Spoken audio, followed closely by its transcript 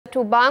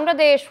to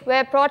Bangladesh,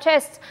 where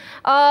protests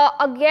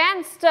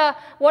against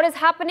what is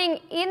happening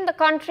in the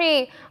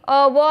country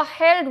were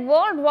held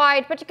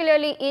worldwide,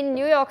 particularly in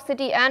New York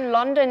City and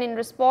London, in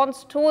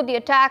response to the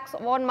attacks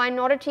on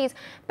minorities,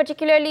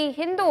 particularly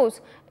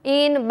Hindus.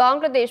 In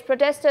Bangladesh,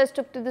 protesters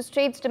took to the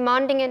streets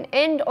demanding an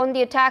end on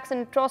the attacks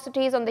and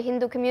atrocities on the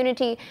Hindu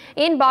community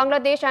in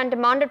Bangladesh and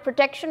demanded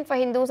protection for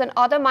Hindus and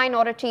other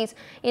minorities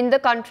in the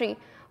country.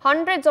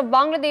 Hundreds of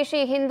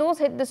Bangladeshi Hindus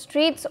hit the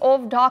streets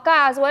of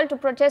Dhaka as well to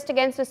protest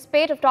against a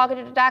spate of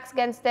targeted attacks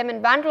against them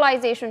and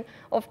vandalization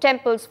of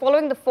temples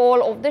following the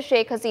fall of the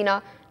Sheikh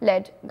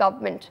Hasina-led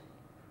government.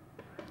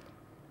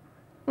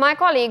 My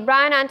colleague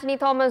Brian Anthony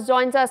Thomas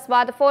joins us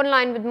via the phone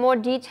line with more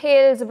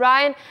details.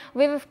 Brian,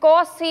 we've of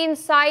course seen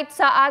sights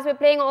as we're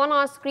playing on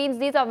our screens.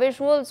 These are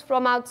visuals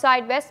from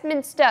outside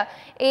Westminster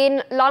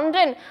in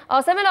London.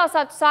 Similar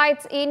such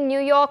sights in New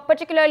York,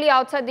 particularly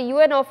outside the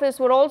UN office,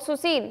 were also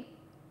seen.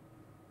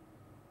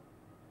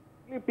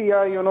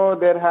 Pia,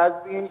 there has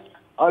been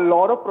a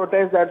lot of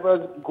protests that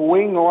was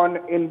going on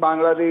in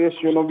Bangladesh.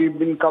 We've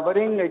been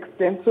covering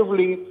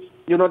extensively.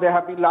 There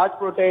have been large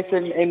protests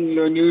in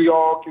New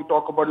York, you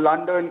talk about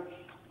London,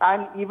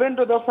 and even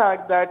to the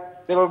fact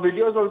that there were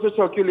videos also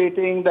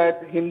circulating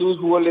that Hindus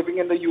who are living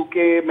in the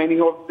UK,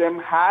 many of them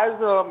has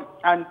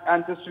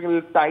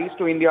ancestral ties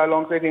to India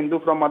alongside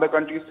Hindus from other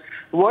countries,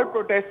 were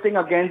protesting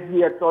against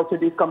the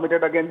atrocities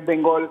committed against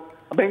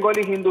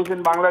Bengali Hindus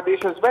in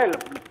Bangladesh as well.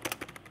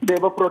 There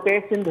were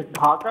protests in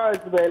Dhaka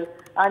as well,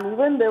 and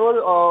even there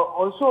were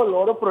also a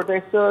lot of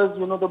protesters,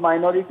 the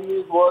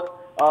minorities were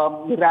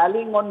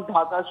rallying on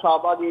Dhaka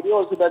Shahbag area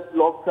also that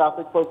blocked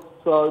traffic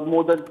for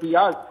more than 3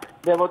 hours.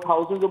 There were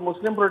thousands of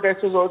Muslim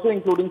protesters also,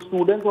 including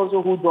students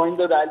also, who joined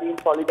the rally in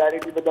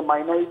solidarity with the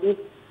minorities,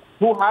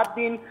 who have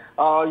been,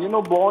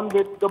 born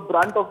with the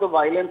brunt of the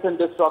violence and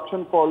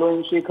destruction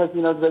following Sheikh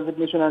Hasina's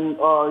resignation and,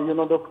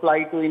 the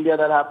flight to India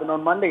that happened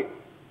on Monday.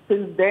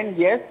 Since then,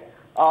 yes,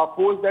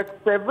 post that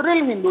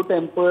several Hindu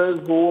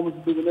temples, homes,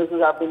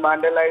 businesses have been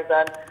vandalized,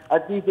 and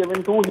at least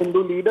even 2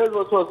 Hindu leaders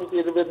also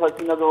associated with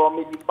Hasina's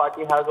Awami League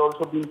party has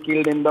also been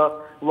killed in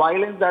the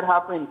violence that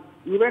happened.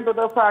 Even to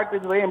the fact,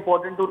 it's very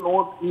important to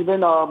note,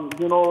 even,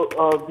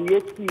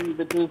 VHP,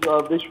 which is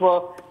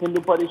Vishwa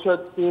Hindu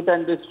Parishad State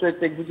and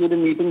District Executive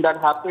Meeting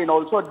that happened,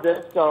 also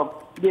addressed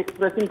the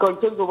expressing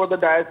concerns over the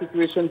dire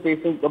situation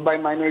facing by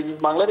minorities in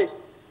Bangladesh.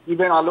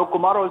 Even Alok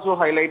Kumar also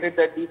highlighted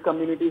that these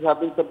communities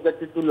have been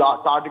subjected to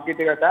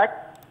targeted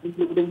attacks,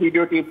 including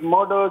videotaped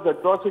murders,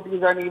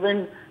 atrocities, and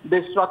even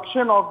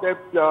destruction of their,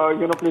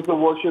 place of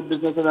worship,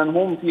 businesses, and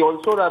homes. He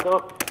also rather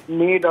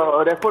made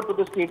a refer to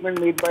the statement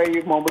made by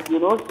Mohammed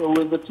Yunus, who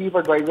is the chief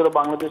advisor of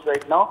Bangladesh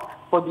right now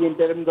for the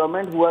interim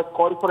government, who has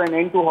called for an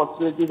end to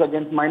hostilities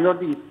against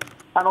minorities.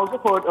 And also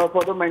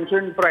further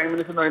mentioned Prime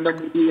Minister Narendra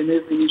Modi in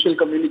his initial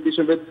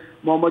communication with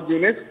Mohammed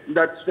Yunus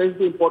that stressed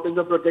the importance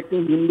of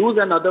protecting Hindus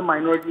and other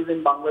minorities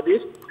in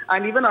Bangladesh.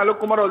 And even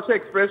Alok Kumar also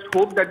expressed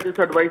hope that this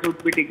advice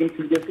would be taken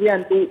seriously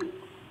and to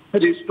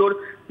restore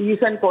peace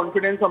and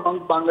confidence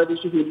among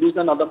Bangladeshi Hindus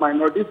and other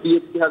minorities.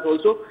 BHP has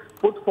also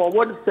put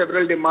forward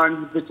several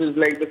demands, which is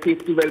like the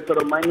safety welfare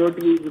of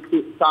minorities,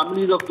 the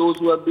families of those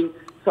who have been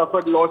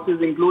suffered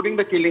losses, including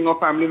the killing of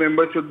family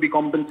members, should be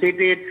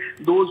compensated.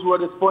 Those who are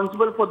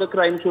responsible for the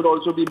crime should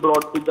also be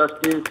brought to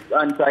justice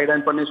and tried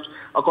and punished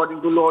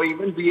according to law.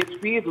 Even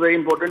BHP, it's very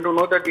important to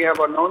know that they have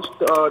announced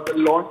the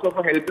launch of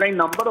a helpline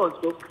number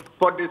also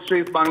for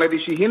distressed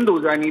Bangladeshi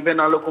Hindus. And even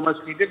Alok Kumar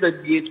stated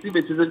that BHP,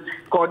 which is in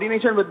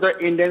coordination with the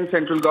Indian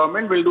central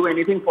government, will do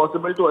anything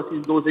possible to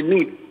assist those in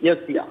need. Yes,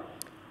 Pia.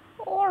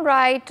 All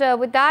right.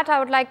 With that, I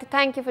would like to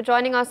thank you for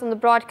joining us on the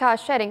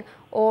broadcast, sharing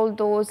all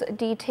those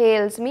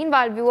details.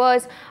 Meanwhile,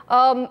 viewers,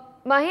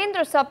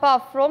 Mahendra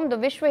Sapa from the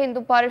Vishwa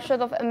Hindu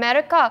Parishad of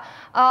America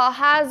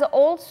has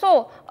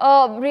also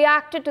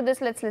reacted to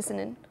this. Let's listen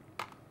in.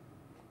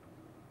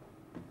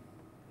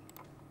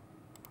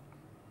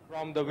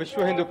 From the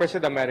Vishwa Hindu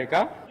Parishad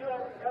America,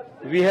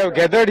 we have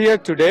gathered here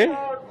today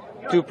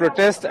to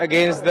protest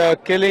against the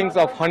killings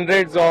of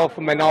hundreds of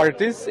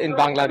minorities in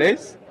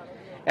Bangladesh.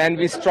 And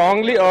we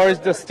strongly urge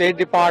the State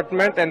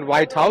Department and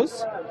White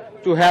House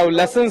to have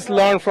lessons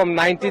learned from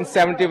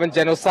 1971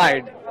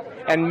 genocide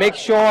and make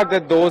sure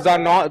that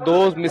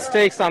those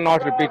mistakes are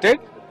not repeated.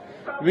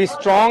 We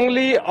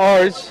strongly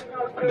urge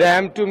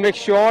them to make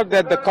sure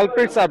that the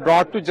culprits are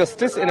brought to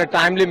justice in a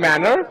timely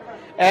manner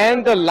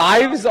and the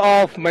lives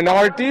of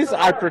minorities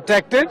are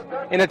protected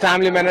in a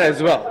timely manner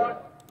as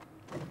well.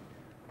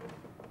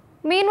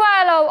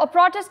 Meanwhile, a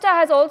protester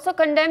has also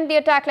condemned the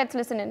attack. Let's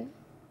listen in.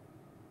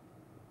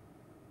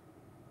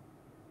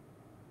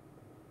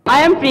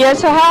 I am Priya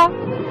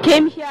Saha,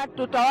 came here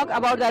to talk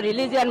about the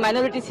religion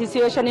minority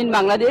situation in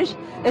Bangladesh,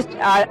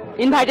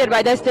 invited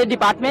by the State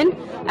Department,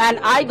 and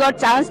I got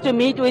chance to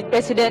meet with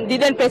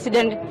then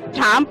President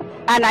Trump,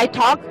 and I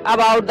talked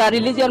about the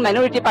religion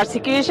minority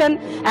persecution,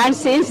 and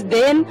since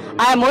then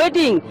I am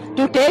waiting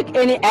to take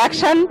any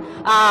action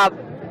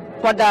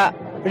for the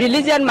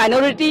religion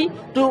minority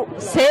to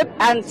save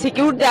and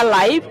secure their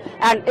life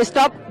and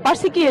stop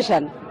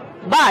persecution.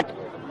 But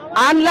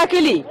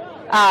unluckily,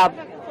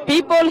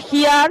 people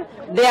here,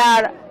 they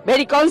are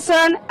very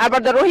concerned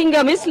about the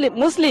Rohingya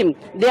Muslim.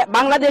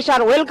 Bangladesh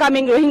are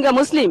welcoming Rohingya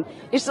Muslim.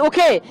 It's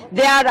okay.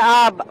 They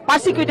are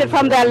persecuted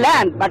from their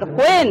land. But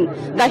when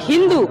the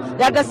Hindu,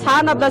 they are the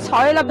son of the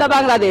soil of the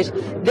Bangladesh,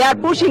 they are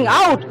pushing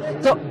out.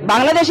 So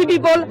Bangladeshi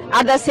people,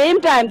 at the same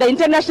time, the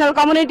international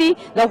community,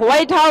 the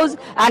White House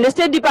and the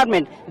State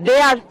Department, they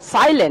are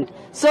silent.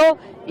 So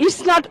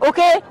it's not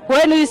okay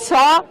when we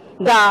saw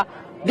they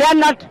are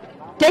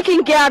not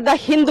taking care of the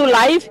Hindu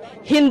life,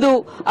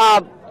 Hindu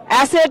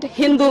asset,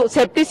 Hindu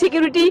safety,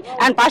 security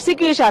and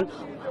persecution.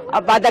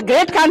 By the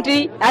great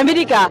country,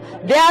 America,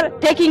 they are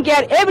taking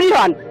care of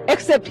everyone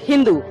except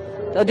Hindu.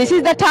 So this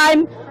is the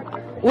time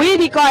we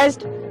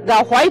request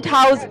the White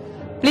House,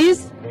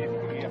 please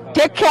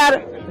take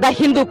care of the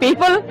Hindu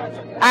people,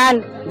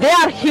 and they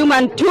are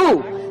human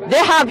too. They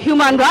have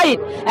human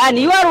rights, and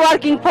you are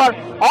working for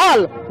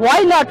all. Why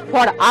not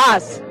for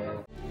us?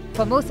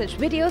 For more such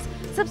videos,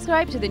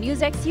 subscribe to the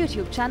Newsx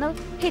YouTube channel,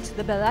 hit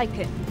the bell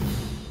icon.